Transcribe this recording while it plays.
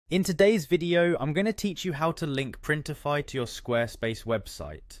In today's video, I'm going to teach you how to link Printify to your Squarespace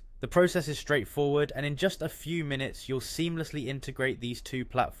website. The process is straightforward, and in just a few minutes you'll seamlessly integrate these two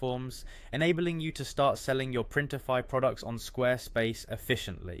platforms, enabling you to start selling your Printify products on Squarespace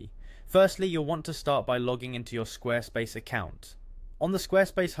efficiently. Firstly, you'll want to start by logging into your Squarespace account. On the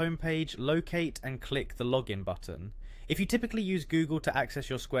Squarespace homepage, locate and click the login button. If you typically use Google to access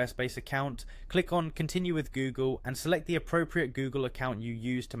your Squarespace account, click on Continue with Google and select the appropriate Google account you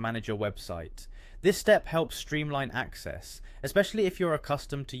use to manage your website. This step helps streamline access, especially if you're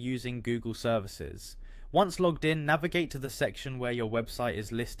accustomed to using Google services. Once logged in, navigate to the section where your website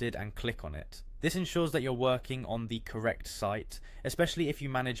is listed and click on it. This ensures that you're working on the correct site, especially if you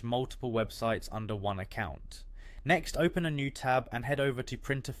manage multiple websites under one account. Next, open a new tab and head over to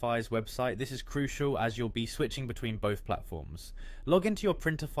Printify's website. This is crucial as you'll be switching between both platforms. Log into your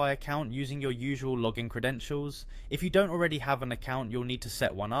Printify account using your usual login credentials. If you don't already have an account, you'll need to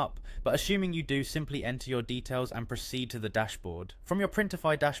set one up, but assuming you do, simply enter your details and proceed to the dashboard. From your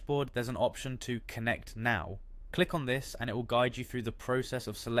Printify dashboard, there's an option to Connect Now. Click on this and it will guide you through the process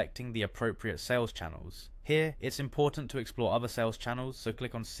of selecting the appropriate sales channels. Here, it's important to explore other sales channels, so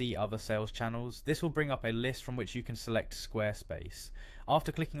click on See Other Sales Channels. This will bring up a list from which you can select Squarespace.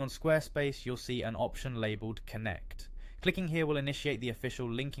 After clicking on Squarespace, you'll see an option labeled Connect. Clicking here will initiate the official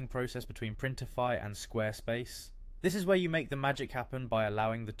linking process between Printify and Squarespace. This is where you make the magic happen by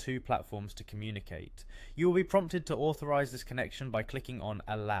allowing the two platforms to communicate. You will be prompted to authorize this connection by clicking on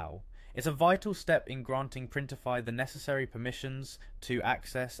Allow. It's a vital step in granting Printify the necessary permissions to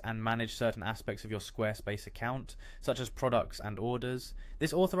access and manage certain aspects of your Squarespace account, such as products and orders.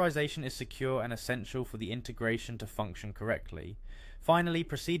 This authorization is secure and essential for the integration to function correctly. Finally,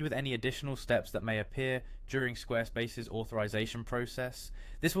 proceed with any additional steps that may appear during Squarespace's authorization process.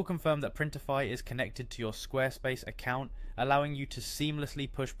 This will confirm that Printify is connected to your Squarespace account, allowing you to seamlessly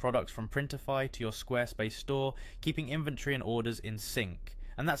push products from Printify to your Squarespace store, keeping inventory and orders in sync.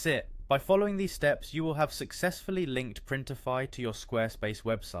 And that's it. By following these steps, you will have successfully linked Printify to your Squarespace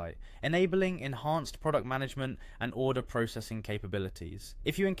website, enabling enhanced product management and order processing capabilities.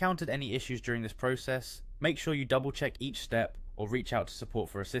 If you encountered any issues during this process, make sure you double check each step or reach out to support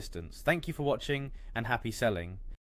for assistance. Thank you for watching and happy selling.